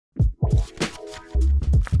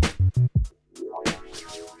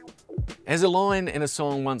As a line in a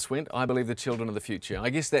song once went, I believe the children are the future. I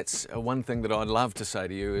guess that's one thing that I'd love to say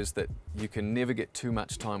to you, is that you can never get too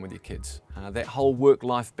much time with your kids. That whole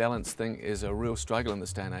work-life balance thing is a real struggle in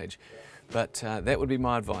this day and age. But that would be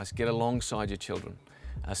my advice. Get alongside your children.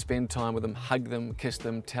 Spend time with them, hug them, kiss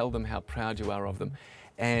them, tell them how proud you are of them,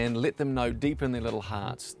 and let them know deep in their little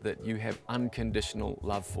hearts that you have unconditional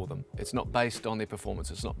love for them. It's not based on their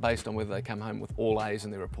performance. It's not based on whether they come home with all A's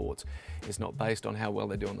in their reports. It's not based on how well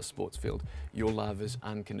they do on the sports field. Your love is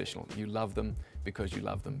unconditional. You love them because you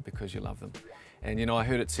love them because you love them. And you know, I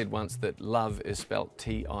heard it said once that love is spelt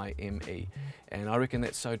T-I-M-E, and I reckon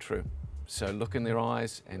that's so true. So look in their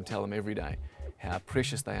eyes and tell them every day how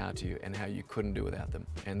precious they are to you and how you couldn't do without them.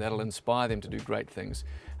 And that'll inspire them to do great things,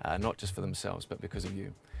 not just for themselves, but because of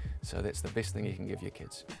you. So that's the best thing you can give your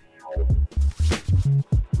kids.